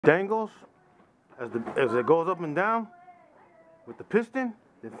Dangles as it goes up and down with the piston,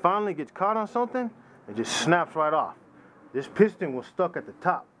 it finally gets caught on something and just snaps right off. This piston was stuck at the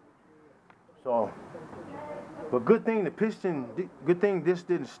top. So, but good thing good thing this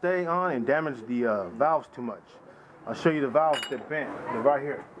didn't stay on and damage the valves too much. I'll show you the valves that bent. They're right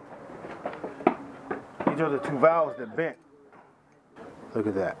here. These are the two valves that bent. Look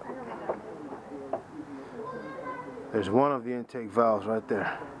at that. There's one of the intake valves right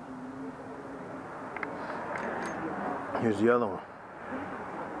there. Here's the other one.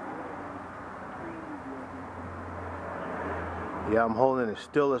 Yeah, I'm holding it as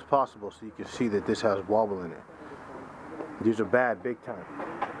still as possible so you can see that this has wobble in it. These are bad, big time.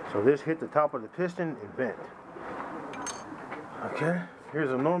 So this hit the top of the piston and bent. Okay,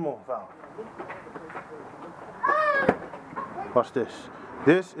 here's a normal valve. Watch this.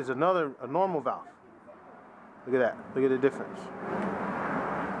 This is a normal valve. Look at that. Look at the difference.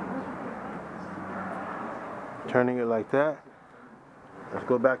 Turning it like that. Let's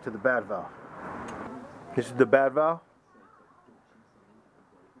go back to the bad valve. This is the bad valve.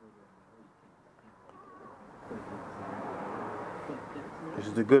 This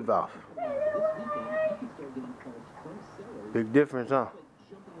is the good valve. Big difference, huh?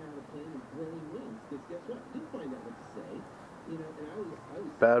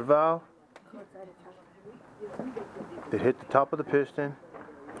 Bad valve. It hit the top of the piston.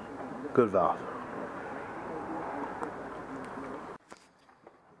 Good valve.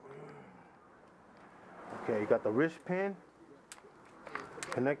 Okay, you got the wrist pin,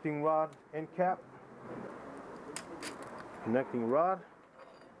 connecting rod end cap, connecting rod,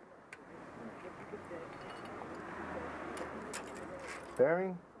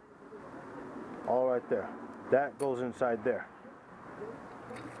 bearing, all right there. That goes inside there.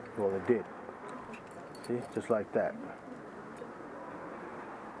 Well, it did. See, just like that.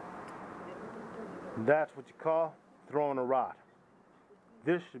 That's what you call throwing a rod.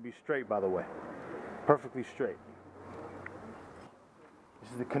 This should be straight, by the way. Perfectly straight.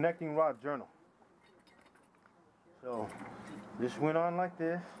 This is the connecting rod journal. So this went on like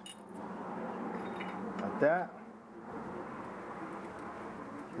this, like that.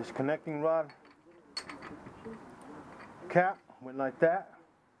 This connecting rod cap went like that,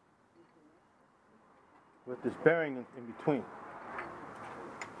 with this bearing in between.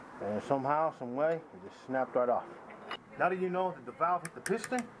 And somehow, some way, it just snapped right off. Now that you know that the valve hit the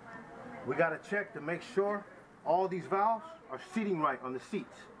piston, we got to check to make sure all these valves are seating right on the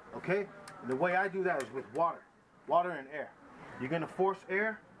seats, okay? And the way I do that is with water and air. You're going to force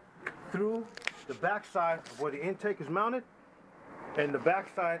air through the back side of where the intake is mounted and the back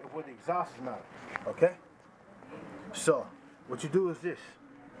side of where the exhaust is mounted, okay? So, what you do is this.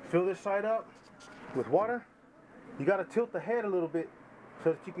 Fill this side up with water. You got to tilt the head a little bit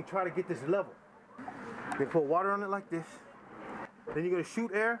so that you can try to get this level. Then put water on it like this. Then you're going to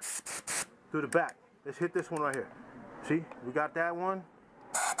shoot air through the back. Let's hit this one right here. See, we got that one.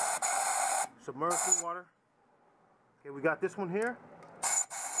 Submerged in water. Okay, we got this one here.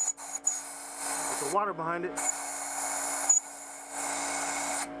 With the water behind it.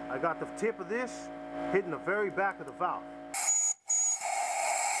 I got the tip of this hitting the very back of the valve.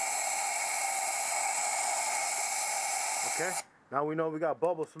 Okay, now we know we got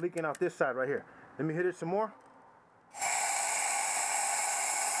bubbles leaking out this side right here. Let me hit it some more.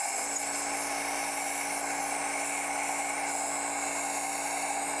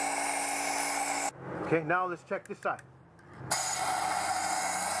 Okay, now let's check this side.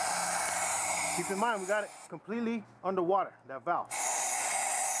 Keep in mind, we got it completely underwater, that valve.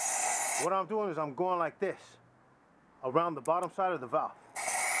 What I'm doing is I'm going like this around the bottom side of the valve.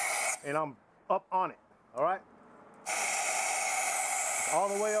 And I'm up on it, all right? All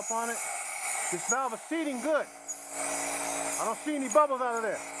the way up on it. This valve is seating good. I don't see any bubbles out of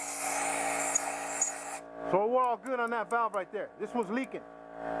there. So we're all good on that valve right there. This one's leaking,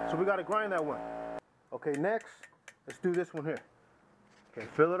 so we got to grind that one. Okay, next, let's do this one here. Okay,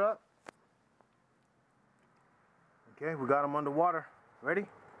 fill it up. Okay, we got them underwater. Ready?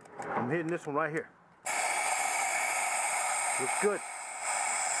 I'm hitting this one right here. Looks good.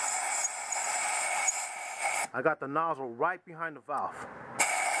 I got the nozzle right behind the valve.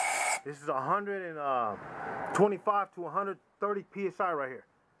 This is 125 to 130 PSI right here,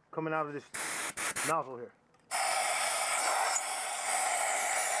 coming out of this nozzle here.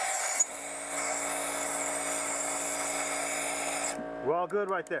 We're all good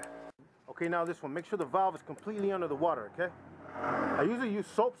right there. Okay, now this one, make sure the valve is completely under the water, okay? I usually use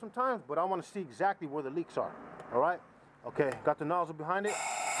soap sometimes, but I want to see exactly where the leaks are, all right? Okay, got the nozzle behind it.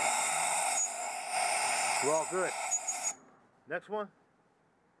 We're all good. Next one.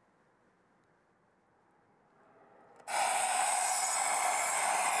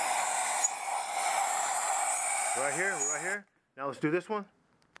 Right here, right here. Now let's do this one.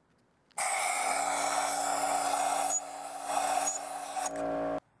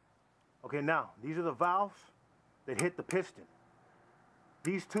 Okay, now, these are the valves that hit the piston.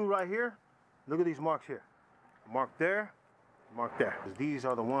 These two right here, look at these marks here. Mark there, mark there. These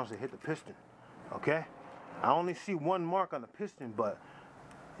are the ones that hit the piston, okay? I only see one mark on the piston, but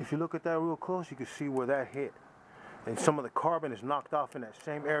if you look at that real close, you can see where that hit. And some of the carbon is knocked off in that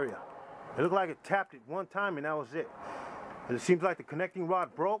same area. It looked like it tapped it one time and that was it. And it seems like the connecting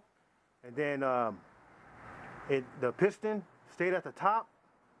rod broke, and then the piston stayed at the top,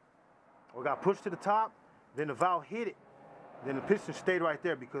 or got pushed to the top, then the valve hit it. Then the piston stayed right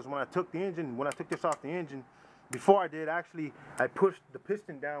there, because when I took this off the engine, before I did, actually, I pushed the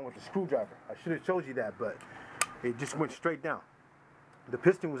piston down with a screwdriver. I should have showed you that, but it just went straight down. The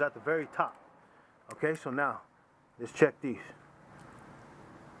piston was at the very top. Okay, so now, let's check these.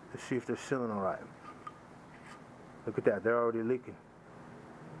 Let's see if they're sealing all right. Look at that, they're already leaking.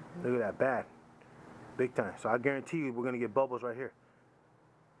 Look at that, bad. Big time. So I guarantee you we're gonna get bubbles right here.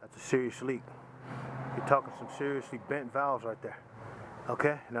 That's a serious leak. You're talking some seriously bent valves right there.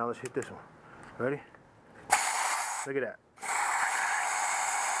 Okay, now let's hit this one. Ready? Look at that.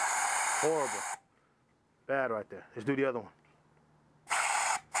 Horrible. Bad right there. Let's do the other one.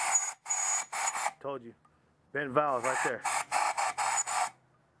 Told you. Bent valves right there.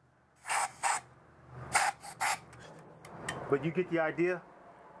 But you get the idea.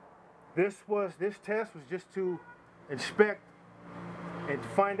 This test was just to inspect and to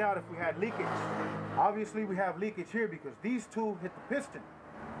find out if we had leakage. Obviously we have leakage here because these two hit the piston.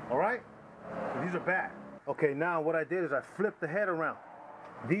 All right? So these are bad. Okay, now what I did is I flipped the head around.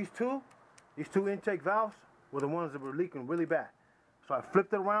 These two intake valves were the ones that were leaking really bad. So I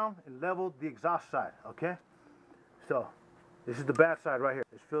flipped it around and leveled the exhaust side, okay? So this is the bad side right here.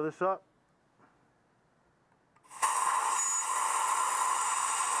 Let's fill this up.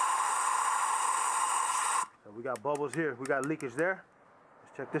 So we got bubbles here. We got leakage there.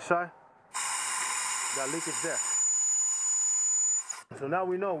 Let's check this side. We got leakage there. So now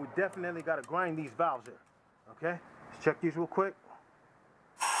we know we definitely got to grind these valves here. Okay? Let's check these real quick.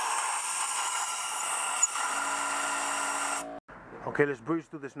 Okay, let's breeze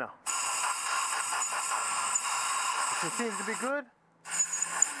through this now. This one seems to be good.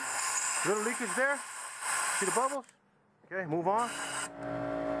 Little leakage there. See the bubbles? Okay, move on.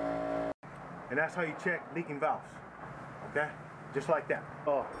 And that's how you check leaking valves. Okay? Just like that.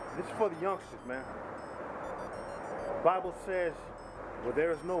 Oh, this is for the youngsters, man. The Bible says, where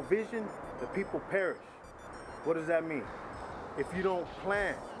there is no vision, the people perish. What does that mean? If you don't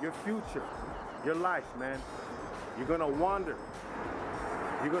plan your future, your life, man, you're gonna wander.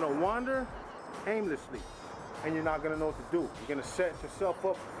 You're gonna wander aimlessly, and you're not gonna know what to do. You're gonna set yourself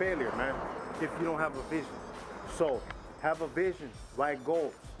up for failure, man, if you don't have a vision. So, have a vision, write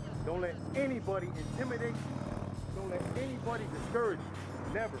goals. Don't let anybody intimidate you. Don't let anybody discourage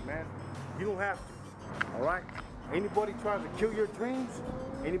you. Never, man. You don't have to, all right? Anybody tries to kill your dreams,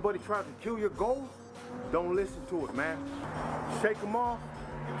 anybody tries to kill your goals, don't listen to it, man. Shake them off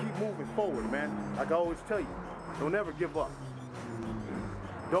and keep moving forward, man. Like I always tell you, don't ever give up.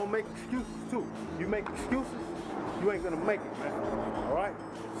 Don't make excuses, too. You make excuses, you ain't gonna make it, man. All right?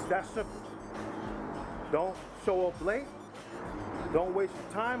 It's that simple. Don't show up late. Don't waste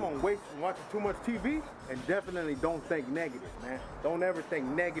your time on watching too much TV, and definitely don't think negative, man. Don't ever think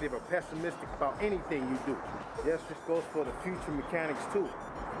negative or pessimistic about anything you do. Yes, this goes for the future mechanics too,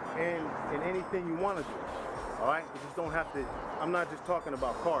 and in anything you want to do. All right, you just don't have to. I'm not just talking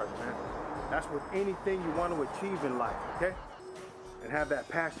about cars, man. That's with anything you want to achieve in life, okay? And have that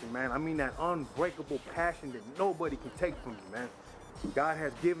passion, man. I mean that unbreakable passion that nobody can take from you, man. God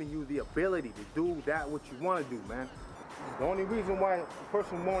has given you the ability to do that what you want to do, man. The only reason why a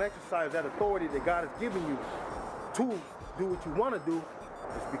person won't exercise that authority that God has given you to do what you want to do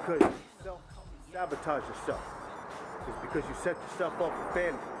is because you self-sabotage yourself. It's because you set yourself up for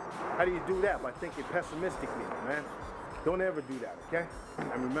failure. How do you do that? By thinking pessimistically, man. Don't ever do that, okay?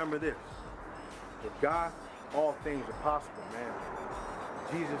 And remember this. With God, all things are possible, man.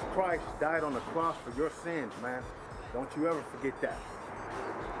 Jesus Christ died on the cross for your sins, man. Don't you ever forget that.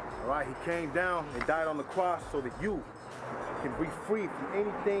 All right, he came down and died on the cross so that you can be free from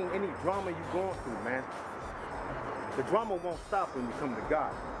anything, any drama you're going through, man. The drama won't stop when you come to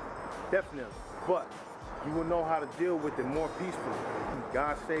God, definitely. But you will know how to deal with it more peacefully.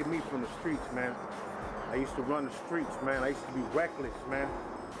 God saved me from the streets, man. I used to run the streets, man. I used to be reckless, man.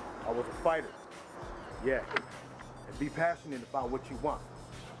 I was a fighter. Yeah. And be passionate about what you want.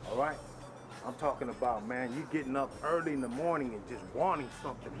 All right? I'm talking about, man, you getting up early in the morning and just wanting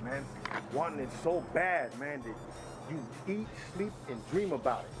something, man. Wanting it so bad, man, that you eat, sleep, and dream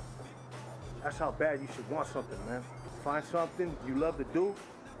about it. That's how bad you should want something, man. Find something you love to do,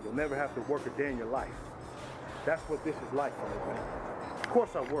 you'll never have to work a day in your life. That's what this is like for me, man. Of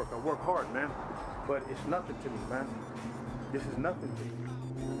course I work hard, man. But it's nothing to me, man. This is nothing to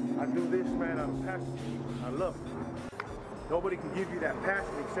me. I do this, man, out of passion. I love it. Nobody can give you that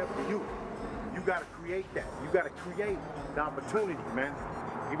passion except for you. You gotta create that. You gotta create the opportunity, man.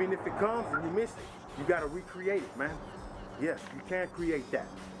 Even if it comes and you miss it, you gotta recreate it, man. Yes, you can create that.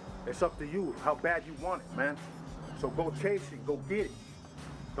 It's up to you how bad you want it, man. So go chase it, go get it.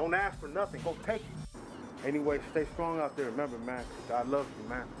 Don't ask for nothing, go take it. Anyway, stay strong out there. Remember, man, God loves you,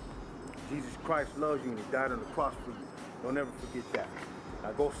 man. Jesus Christ loves you and he died on the cross for you. Don't ever forget that.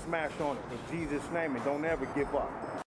 Now go smash on it in Jesus' name and don't ever give up.